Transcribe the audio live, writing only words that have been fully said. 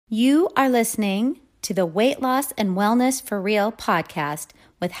You are listening to the Weight Loss and Wellness for Real podcast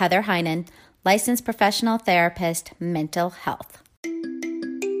with Heather Heinen, licensed professional therapist, mental health.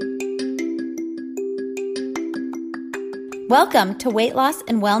 Welcome to Weight Loss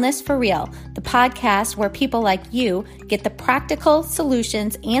and Wellness for Real, the podcast where people like you get the practical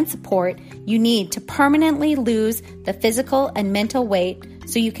solutions and support you need to permanently lose the physical and mental weight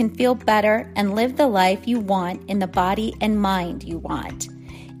so you can feel better and live the life you want in the body and mind you want.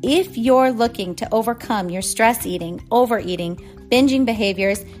 If you're looking to overcome your stress eating, overeating, binging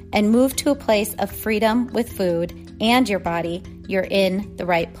behaviors, and move to a place of freedom with food and your body, you're in the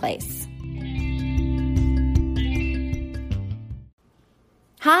right place.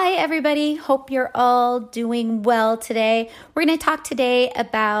 Hi, everybody. Hope you're all doing well today. We're going to talk today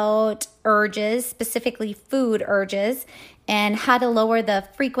about urges, specifically food urges, and how to lower the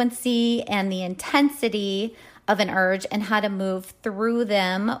frequency and the intensity of an urge and how to move through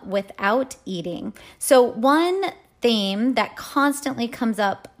them without eating. So one theme that constantly comes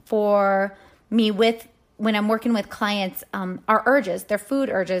up for me when I'm working with clients are urges. They're food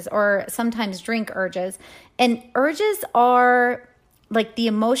urges or sometimes drink urges. And urges are like the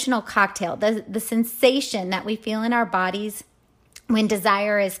emotional cocktail, the sensation that we feel in our bodies when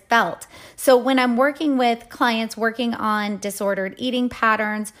desire is felt. So when I'm working with clients working on disordered eating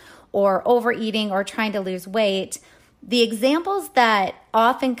patterns or overeating or trying to lose weight, the examples that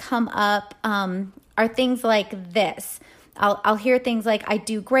often come up are things like this. I'll hear things like, I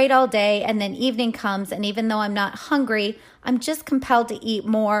do great all day, and then evening comes, and even though I'm not hungry, I'm just compelled to eat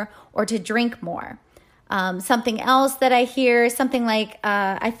more or to drink more. Something else that I hear, something like,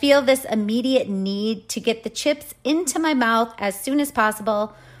 I feel this immediate need to get the chips into my mouth as soon as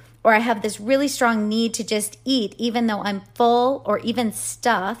possible, or I have this really strong need to just eat even though I'm full or even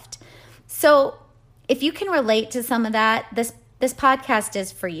stuffed. So if you can relate to some of that, this podcast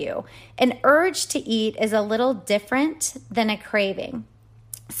is for you. An urge to eat is a little different than a craving.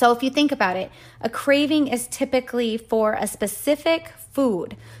 So if you think about it, a craving is typically for a specific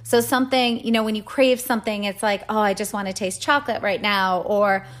food. So something, when you crave something, it's like, oh, I just want to taste chocolate right now,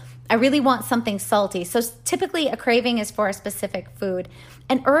 or I really want something salty. So typically a craving is for a specific food.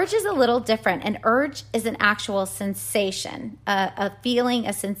 An urge is a little different. An urge is an actual sensation, a feeling,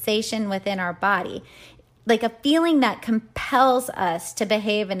 a sensation within our body, like a feeling that compels us to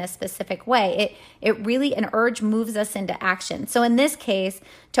behave in a specific way. An urge moves us into action. So in this case,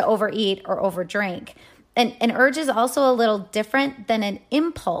 to overeat or overdrink. An urge is also a little different than an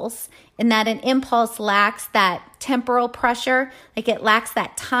impulse in that an impulse lacks that temporal pressure, like it lacks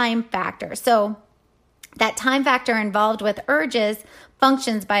that time factor. So that time factor involved with urges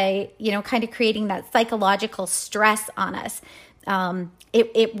functions by, kind of creating that psychological stress on us.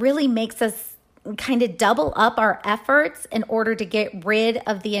 It really makes us kind of double up our efforts in order to get rid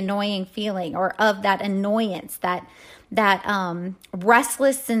of the annoying feeling or of that annoyance, that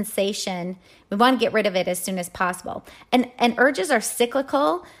restless sensation. We want to get rid of it as soon as possible. And urges are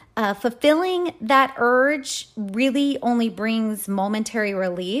cyclical. Fulfilling that urge really only brings momentary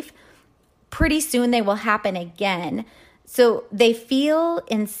relief. Pretty soon they will happen again. So they feel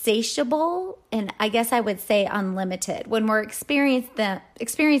insatiable, and I guess I would say unlimited. When we're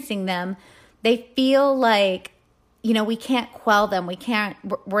experiencing them, they feel like, we can't quell them.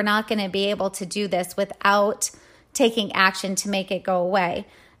 We're not going to be able to do this without taking action to make it go away.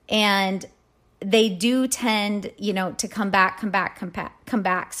 And they do tend, to come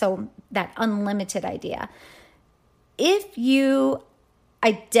back. So that unlimited idea. If you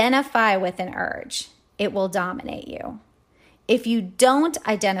identify with an urge, it will dominate you. If you don't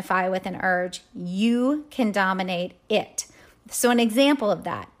identify with an urge, you can dominate it. So an example of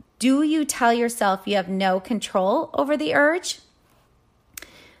that, do you tell yourself you have no control over the urge?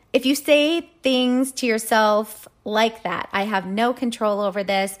 If you say things to yourself like that, I have no control over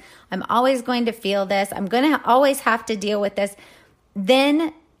this, I'm always going to feel this, I'm going to always have to deal with this,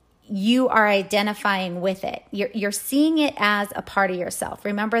 then you are identifying with it. You're seeing it as a part of yourself.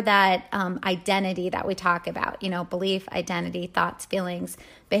 Remember that identity that we talk about, belief, identity, thoughts, feelings,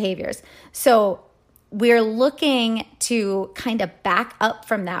 behaviors. So we're looking to kind of back up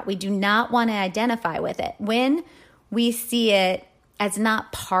from that. We do not want to identify with it. When we see it as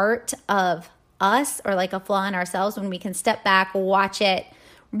not part of us or like a flaw in ourselves, when we can step back, watch it,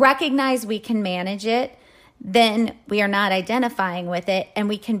 recognize we can manage it, then we are not identifying with it, and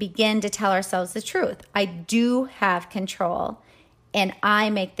we can begin to tell ourselves the truth. I do have control, and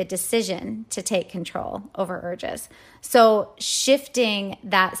I make the decision to take control over urges. So shifting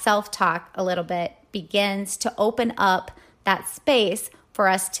that self-talk a little bit begins to open up that space for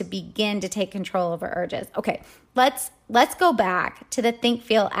us to begin to take control over urges. Okay, let's let's go back to the think,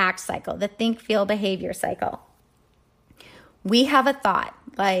 feel, act cycle, the think, feel, behavior cycle. We have a thought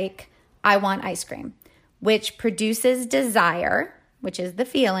like, I want ice cream, which produces desire, which is the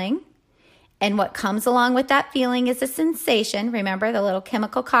feeling. And what comes along with that feeling is a sensation. Remember the little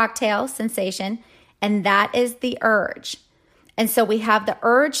chemical cocktail sensation, and that is the urge. And so we have the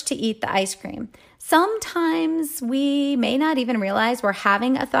urge to eat the ice cream. Sometimes we may not even realize we're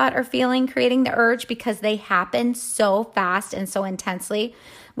having a thought or feeling creating the urge because they happen so fast and so intensely.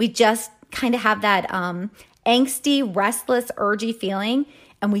 We just kind of have that angsty, restless, urgy feeling,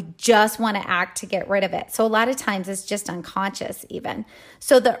 and we just want to act to get rid of it. So a lot of times it's just unconscious even.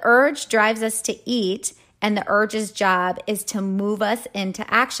 So the urge drives us to eat, and the urge's job is to move us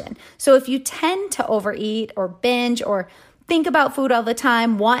into action. So if you tend to overeat or binge or think about food all the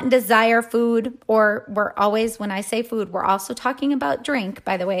time, want and desire food, or we're always, when I say food, we're also talking about drink,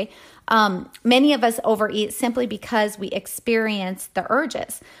 by the way. Many of us overeat simply because we experience the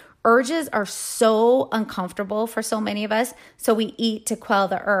urges. Urges are so uncomfortable for so many of us, so we eat to quell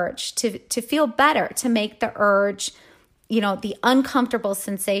the urge, to feel better, to make the urge, the uncomfortable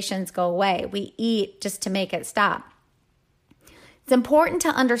sensations go away. We eat just to make it stop. It's important to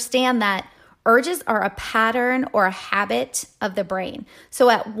understand that urges are a pattern or a habit of the brain. So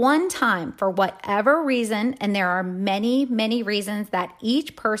at one time, for whatever reason, and there are many, many reasons that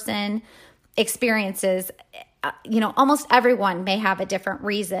each person experiences, almost everyone may have a different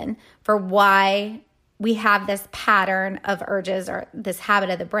reason for why we have this pattern of urges or this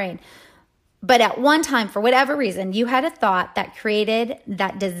habit of the brain. But at one time, for whatever reason, you had a thought that created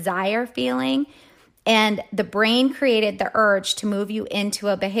that desire feeling, and the brain created the urge to move you into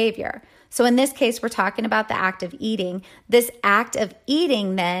a behavior. So in this case, we're talking about the act of eating. This act of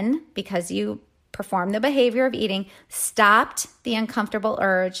eating then, because you performed the behavior of eating, stopped the uncomfortable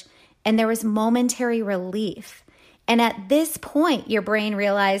urge, and there was momentary relief. And at this point, your brain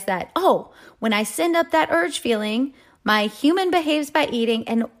realized that, when I send up that urge feeling, my human behaves by eating,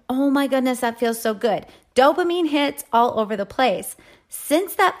 and oh my goodness, that feels so good. Dopamine hits all over the place.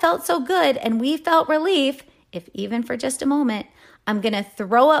 Since that felt so good and we felt relief, if even for just a moment, I'm going to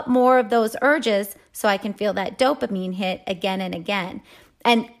throw up more of those urges so I can feel that dopamine hit again and again.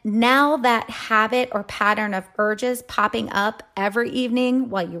 And now that habit or pattern of urges popping up every evening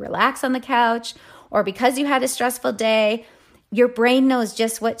while you relax on the couch or because you had a stressful day, your brain knows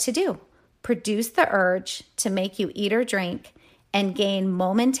just what to do. Produce the urge to make you eat or drink and gain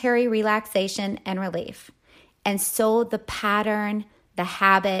momentary relaxation and relief. And so the pattern, the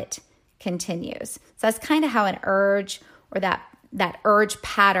habit continues. So that's kind of how an urge or that urge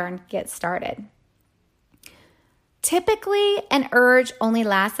pattern gets started. Typically, an urge only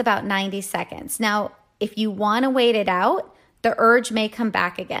lasts about 90 seconds. Now, if you want to wait it out, the urge may come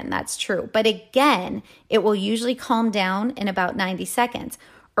back again. That's true. But again, it will usually calm down in about 90 seconds.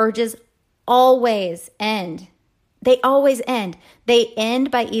 Urges always end. They always end. They end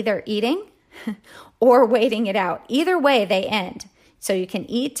by either eating or waiting it out. Either way, they end. So you can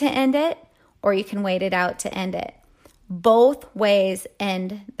eat to end it, or you can wait it out to end it. Both ways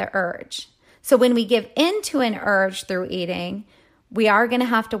end the urge. So when we give in to an urge through eating, we are going to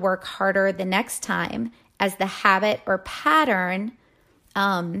have to work harder the next time as the habit or pattern,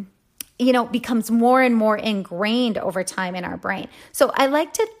 becomes more and more ingrained over time in our brain. So I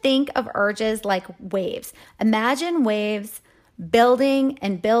like to think of urges like waves. Imagine waves building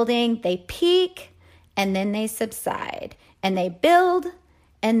and building. They peak and then they subside, and they build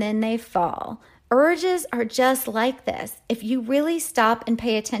and then they fall. Urges are just like this. If you really stop and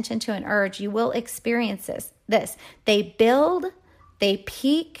pay attention to an urge, you will experience this. They build, they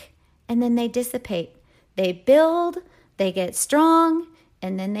peak, and then they dissipate. They build, they get strong,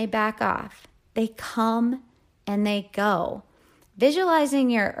 and then they back off. They come and they go. Visualizing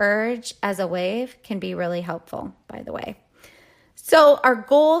your urge as a wave can be really helpful, by the way. So our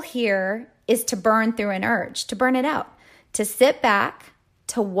goal here is to burn through an urge, to burn it out, to sit back,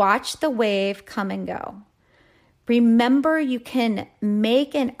 to watch the wave come and go. Remember, you can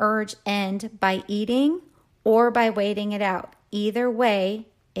make an urge end by eating or by waiting it out. Either way,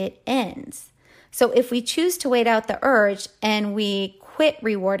 it ends. So if we choose to wait out the urge and we quit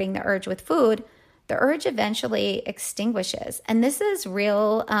rewarding the urge with food, the urge eventually extinguishes. And this is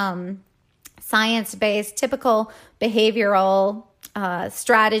real science-based, typical behavioral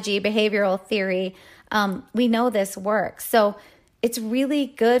strategy, behavioral theory. We know this works. So it's really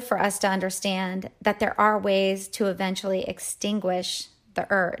good for us to understand that there are ways to eventually extinguish the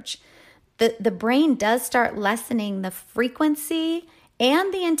urge. The brain does start lessening the frequency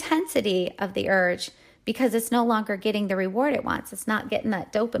and the intensity of the urge because it's no longer getting the reward it wants. It's not getting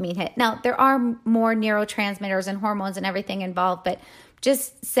that dopamine hit. Now, there are more neurotransmitters and hormones and everything involved, but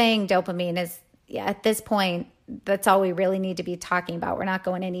just saying dopamine is, at this point, that's all we really need to be talking about. We're not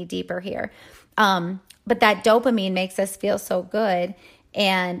going any deeper here. But that dopamine makes us feel so good,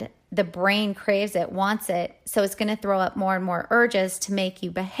 and the brain craves it, wants it. So it's going to throw up more and more urges to make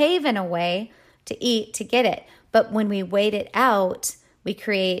you behave in a way to eat to get it. But when we wait it out, we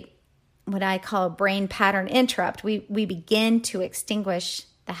create what I call a brain pattern interrupt. We begin to extinguish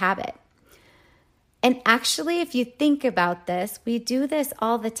the habit. And actually, if you think about this, we do this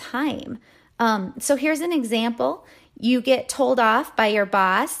all the time. So here's an example. You get told off by your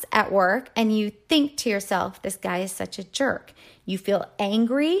boss at work and you think to yourself, this guy is such a jerk. You feel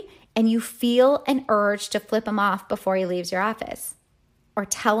angry and you feel an urge to flip him off before he leaves your office. Or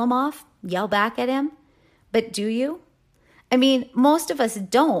tell him off, yell back at him. But do you? I mean, most of us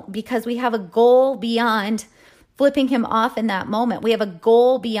don't, because we have a goal beyond flipping him off in that moment. We have a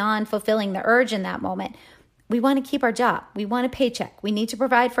goal beyond fulfilling the urge in that moment. We want to keep our job. We want a paycheck. We need to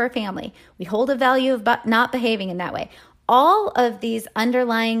provide for our family. We hold a value of not behaving in that way. All of these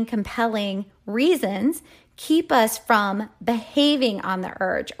underlying compelling reasons keep us from behaving on the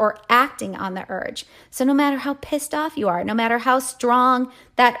urge or acting on the urge. So no matter how pissed off you are, no matter how strong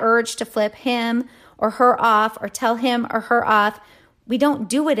that urge to flip him or her off or tell him or her off, we don't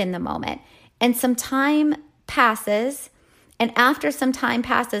do it in the moment. And some time passes, and after some time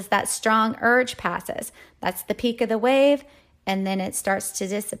passes, that strong urge passes. That's the peak of the wave, and then it starts to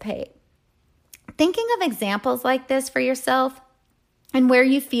dissipate. Thinking of examples like this for yourself and where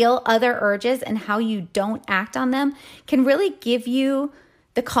you feel other urges and how you don't act on them can really give you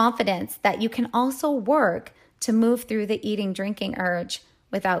the confidence that you can also work to move through the eating, drinking urge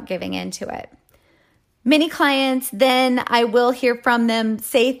without giving into it. Many clients, then I will hear from them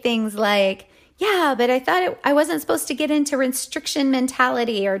say things like, yeah, but I thought I wasn't supposed to get into restriction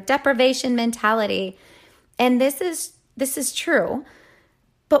mentality or deprivation mentality. And this is true.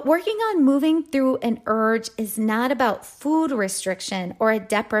 But working on moving through an urge is not about food restriction or a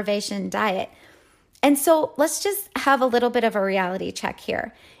deprivation diet. And so let's just have a little bit of a reality check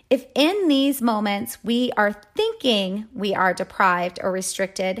here. If in these moments we are thinking we are deprived or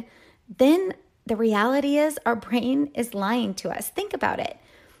restricted, then the reality is our brain is lying to us. Think about it.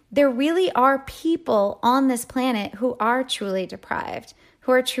 There really are people on this planet who are truly deprived,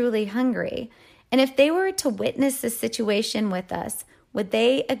 who are truly hungry. And if they were to witness this situation with us, would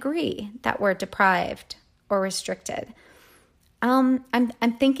they agree that we're deprived or restricted? I'm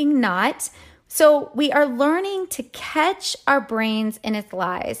thinking not. So we are learning to catch our brains in its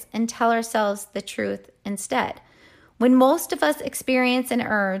lies and tell ourselves the truth instead. When most of us experience an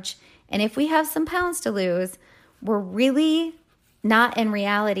urge, and if we have some pounds to lose, we're really not in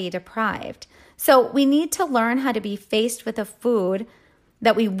reality deprived. So we need to learn how to be faced with a food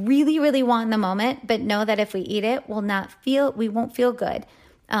that we really, really want in the moment, but know that if we eat it, we won't feel good,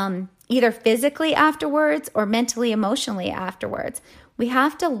 either physically afterwards or mentally, emotionally afterwards. We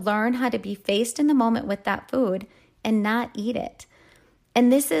have to learn how to be faced in the moment with that food and not eat it.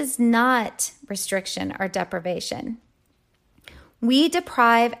 And this is not restriction or deprivation. We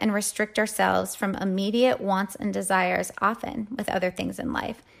deprive and restrict ourselves from immediate wants and desires often with other things in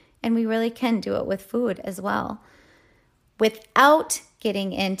life, and we really can do it with food as well, without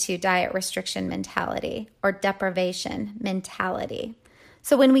getting into diet restriction mentality or deprivation mentality.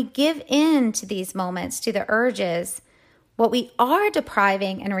 So when we give in to these moments, to the urges, what we are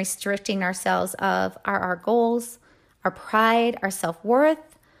depriving and restricting ourselves of are our goals, our pride, our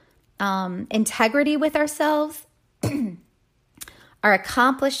self-worth, integrity with ourselves, our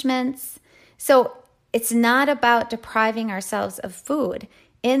accomplishments. So it's not about depriving ourselves of food.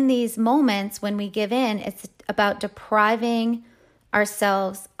 In these moments when we give in, it's about depriving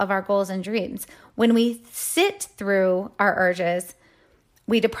ourselves of our goals and dreams. When we sit through our urges,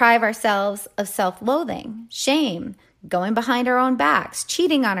 we deprive ourselves of self-loathing, shame, going behind our own backs,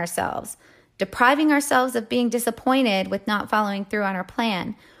 cheating on ourselves, depriving ourselves of being disappointed with not following through on our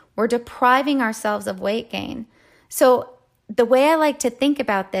plan. We're depriving ourselves of weight gain. So the way I like to think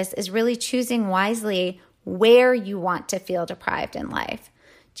about this is really choosing wisely where you want to feel deprived in life.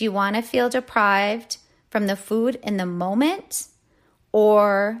 Do you want to feel deprived from the food in the moment,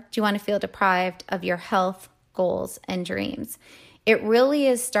 or do you want to feel deprived of your health, goals, and dreams? It really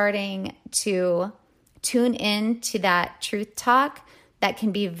is starting to tune in to that truth talk that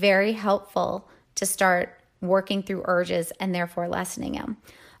can be very helpful to start working through urges and therefore lessening them.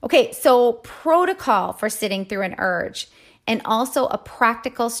 Okay, so protocol for sitting through an urge, and also a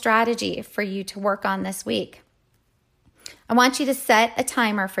practical strategy for you to work on this week. I want you to set a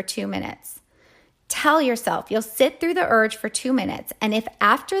timer for 2 minutes. tell yourself you'll sit through the urge for 2 minutes. And if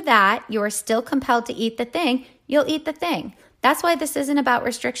after that you are still compelled to eat the thing, you'll eat the thing. That's why this isn't about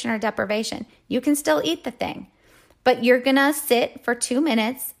restriction or deprivation. You can still eat the thing, but you're going to sit for 2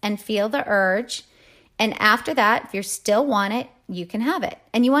 minutes and feel the urge. And after that, if you still want it, you can have it.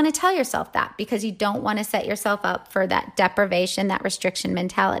 And you want to tell yourself that because you don't want to set yourself up for that deprivation, that restriction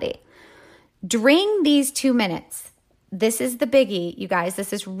mentality. During these 2 minutes, this is the biggie, you guys.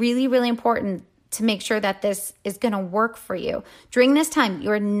 This is really, really important to make sure that this is going to work for you. During this time,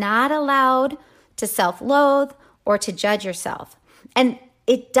 you're not allowed to self-loathe or to judge yourself. And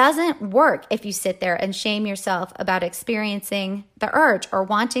it doesn't work if you sit there and shame yourself about experiencing the urge or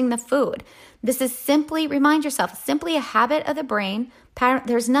wanting the food. This is simply, remind yourself, simply a habit of the brain.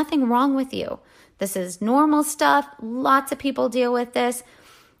 There's nothing wrong with you. This is normal stuff. Lots of people deal with this.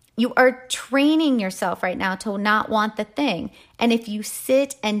 You are training yourself right now to not want the thing. And if you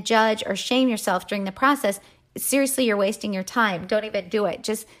sit and judge or shame yourself during the process, seriously, you're wasting your time. Don't even do it.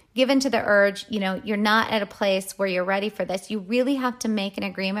 Just give in to the urge. You're not at a place where you're ready for this. You really have to make an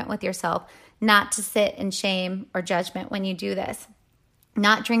agreement with yourself not to sit in shame or judgment when you do this,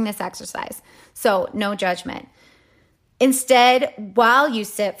 not during this exercise. So no judgment. Instead, while you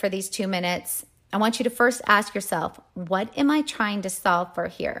sit for these 2 minutes, I want you to first ask yourself, what am I trying to solve for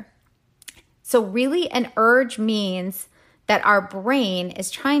here? So really an urge means that our brain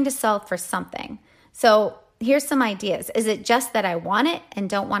is trying to solve for something. So here's some ideas. Is it just that I want it and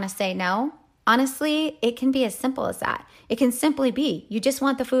don't want to say no? Honestly, it can be as simple as that. It can simply be you just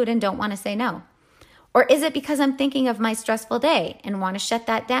want the food and don't want to say no. Or is it because I'm thinking of my stressful day and want to shut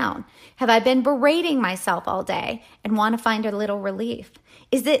that down? Have I been berating myself all day and want to find a little relief?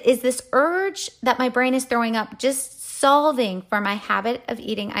 Is this urge that my brain is throwing up just solving for my habit of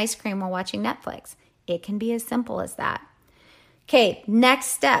eating ice cream while watching Netflix? It can be as simple as that. Okay, next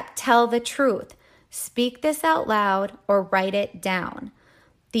step, tell the truth. Speak this out loud or write it down.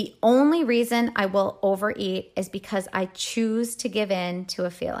 The only reason I will overeat is because I choose to give in to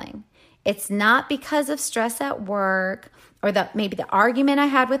a feeling. It's not because of stress at work or maybe the argument I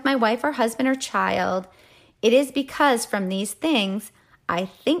had with my wife or husband or child. It is because from these things, I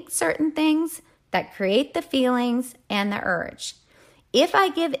think certain things that create the feelings and the urge. If I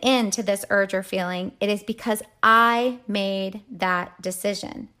give in to this urge or feeling, it is because I made that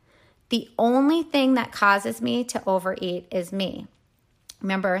decision. The only thing that causes me to overeat is me.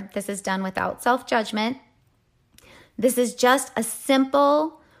 Remember, this is done without self-judgment. This is just a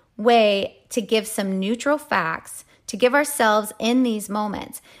simple way to give some neutral facts, to give ourselves in these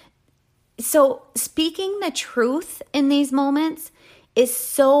moments. So speaking the truth in these moments is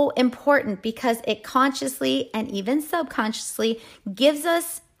so important because it consciously and even subconsciously gives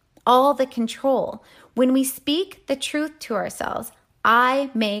us all the control. When we speak the truth to ourselves,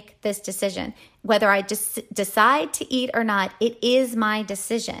 I make this decision. Whether I decide to eat or not, it is my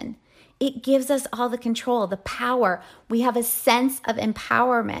decision. It gives us all the control, the power. We have a sense of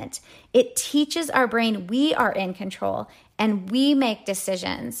empowerment. It teaches our brain we are in control and we make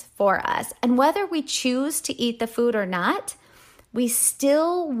decisions for us. And whether we choose to eat the food or not, we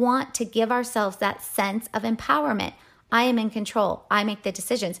still want to give ourselves that sense of empowerment. I am in control. I make the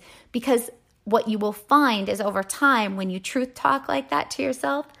decisions. Because what you will find is over time, when you truth talk like that to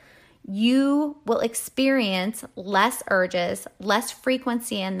yourself, you will experience less urges, less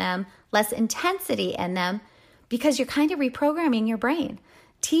frequency in them, less intensity in them, because you're kind of reprogramming your brain,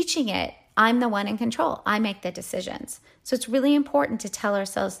 teaching it, I'm the one in control. I make the decisions. So it's really important to tell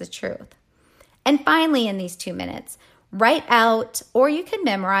ourselves the truth. And finally, in these 2 minutes, write out, or you can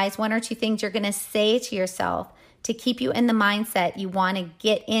memorize 1 or 2 things you're going to say to yourself to keep you in the mindset you want to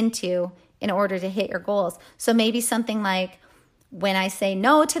get into in order to hit your goals. So maybe something like, when I say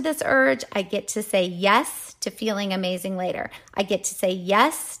no to this urge, I get to say yes to feeling amazing later. I get to say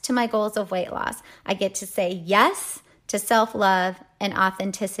yes to my goals of weight loss. I get to say yes to self-love and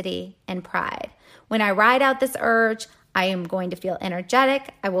authenticity and pride. When I ride out this urge, I am going to feel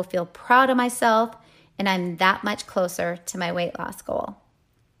energetic. I will feel proud of myself, and I'm that much closer to my weight loss goal.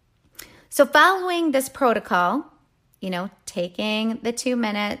 So following this protocol, taking the 2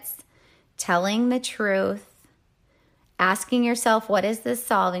 minutes, telling the truth, asking yourself, what is this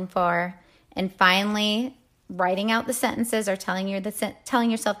solving for? And finally, writing out the sentences or telling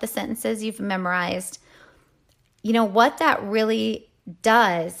yourself the sentences you've memorized. What that really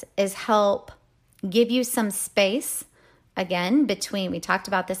does is help give you some space, again, we talked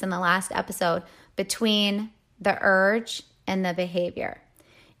about this in the last episode, between the urge and the behavior.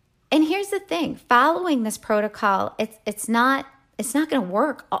 And here's the thing, following this protocol, it's not It's not going to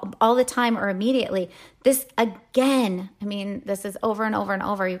work all the time or immediately. This again, this is over and over and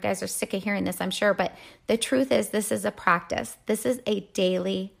over. You guys are sick of hearing this, I'm sure, but the truth is this is a practice. This is a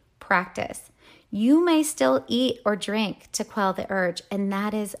daily practice. You may still eat or drink to quell the urge, and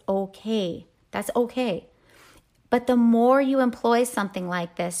that is okay. That's okay. But the more you employ something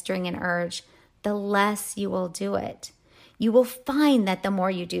like this during an urge, the less you will do it. You will find that the more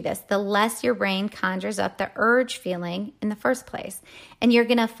you do this, the less your brain conjures up the urge feeling in the first place. And you're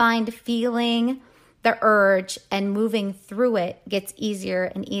going to find feeling the urge and moving through it gets easier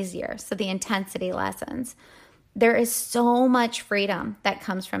and easier. So the intensity lessens. There is so much freedom that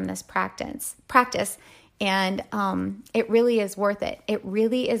comes from this practice. And it really is worth it. It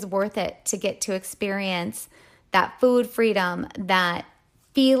really is worth it to get to experience that food freedom, that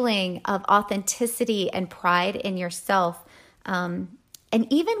feeling of authenticity and pride in yourself. And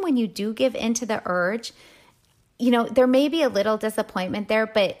even when you do give into the urge, there may be a little disappointment there,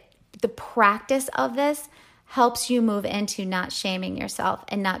 but the practice of this helps you move into not shaming yourself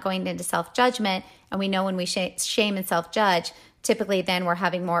and not going into self-judgment. And we know when we shame and self-judge, typically then we're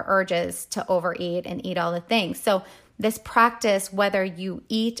having more urges to overeat and eat all the things. So this practice, whether you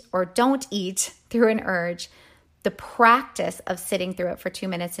eat or don't eat through an urge, the practice of sitting through it for 2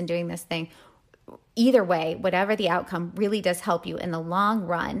 minutes and doing this thing, either way, whatever the outcome, really does help you in the long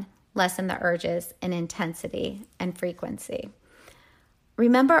run lessen the urges in intensity and frequency.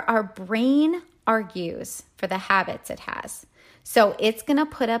 Remember, our brain argues for the habits it has. So it's going to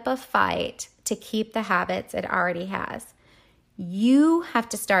put up a fight to keep the habits it already has. You have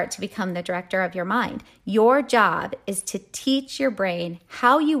to start to become the director of your mind. Your job is to teach your brain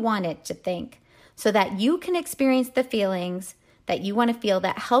how you want it to think so that you can experience the feelings that you want to feel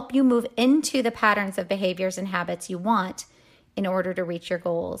that help you move into the patterns of behaviors and habits you want in order to reach your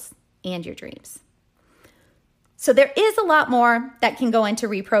goals and your dreams. So there is a lot more that can go into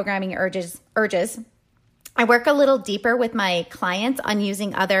reprogramming urges. I work a little deeper with my clients on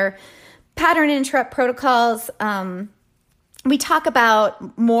using other pattern interrupt protocols. We talk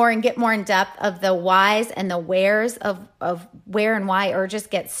about more and get more in depth of the whys and the wheres of where and why urges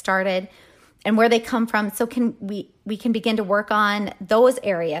get started and where they come from. So we can begin to work on those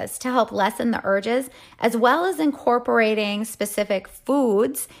areas to help lessen the urges, as well as incorporating specific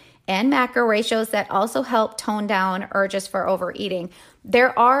foods and macro ratios that also help tone down urges for overeating.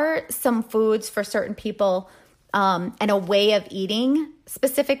 There are some foods for certain people and a way of eating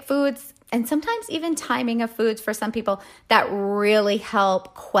specific foods, and sometimes even timing of foods for some people that really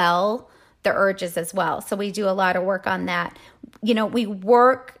help quell the urges as well. So we do a lot of work on that. We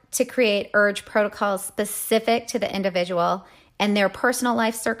work to create urge protocols specific to the individual and their personal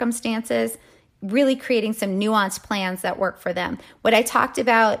life circumstances, really creating some nuanced plans that work for them. What I talked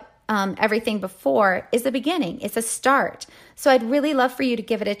about everything before is the beginning. It's a start. So I'd really love for you to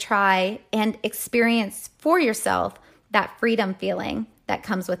give it a try and experience for yourself that freedom feeling that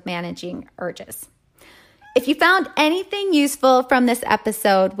comes with managing urges. If you found anything useful from this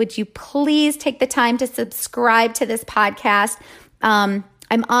episode, would you please take the time to subscribe to this podcast?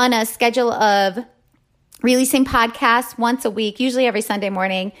 I'm on a schedule of releasing podcasts once a week, usually every Sunday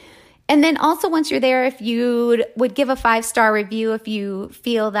morning. And then also once you're there, if you would give a 5-star review, if you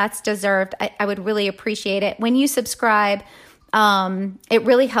feel that's deserved, I would really appreciate it. When you subscribe, it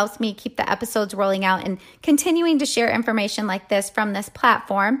really helps me keep the episodes rolling out and continuing to share information like this from this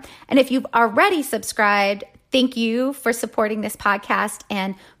platform. And if you've already subscribed, thank you for supporting this podcast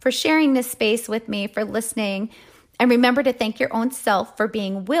and for sharing this space with me, for listening. And remember to thank your own self for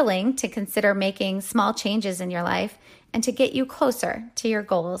being willing to consider making small changes in your life and to get you closer to your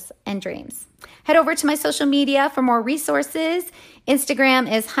goals and dreams. Head over to my social media for more resources. Instagram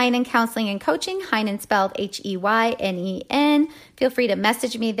is Heinen Counseling and Coaching, Heinen spelled Heynen. Feel free to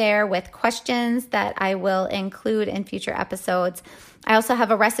message me there with questions that I will include in future episodes. I also have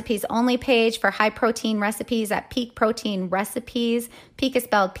a recipes only page for high protein recipes at Peak Protein Recipes. Peak is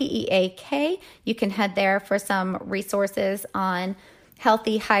spelled Peak. You can head there for some resources on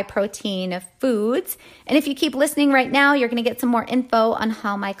healthy, high protein foods. And if you keep listening right now, you're going to get some more info on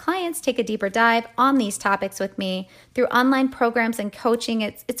how my clients take a deeper dive on these topics with me through online programs and coaching.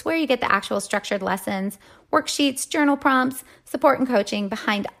 It's where you get the actual structured lessons, worksheets, journal prompts, support and coaching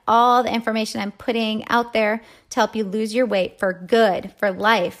behind all the information I'm putting out there to help you lose your weight for good, for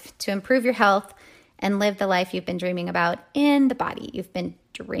life, to improve your health and live the life you've been dreaming about in the body you've been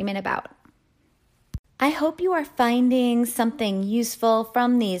dreaming about. I hope you are finding something useful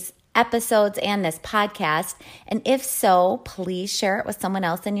from these episodes and this podcast. And if so, please share it with someone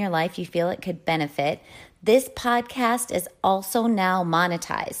else in your life you feel it could benefit. This podcast is also now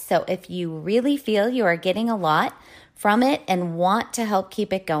monetized. So if you really feel you are getting a lot from it and want to help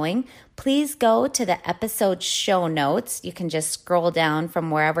keep it going, please go to the episode show notes. You can just scroll down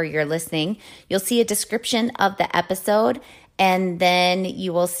from wherever you're listening. You'll see a description of the episode, and then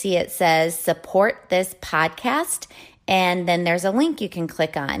you will see it says support this podcast. And then there's a link you can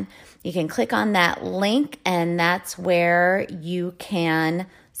click on. You can click on that link, and that's where you can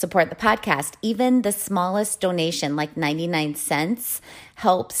support the podcast. Even the smallest donation, like 99 cents,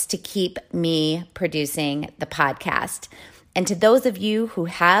 helps to keep me producing the podcast. And to those of you who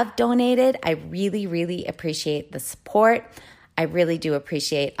have donated, I really, really appreciate the support. I really do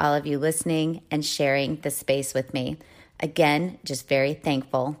appreciate all of you listening and sharing the space with me. Again, just very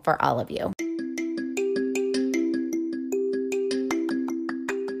thankful for all of you.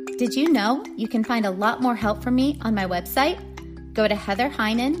 Did you know you can find a lot more help from me on my website? Go to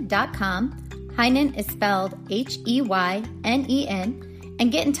heatherheynen.com. Heynen is spelled Heynen,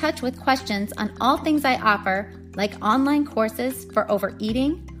 and get in touch with questions on all things I offer, like online courses for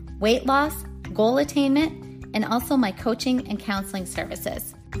overeating, weight loss, goal attainment, and also my coaching and counseling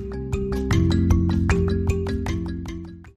services.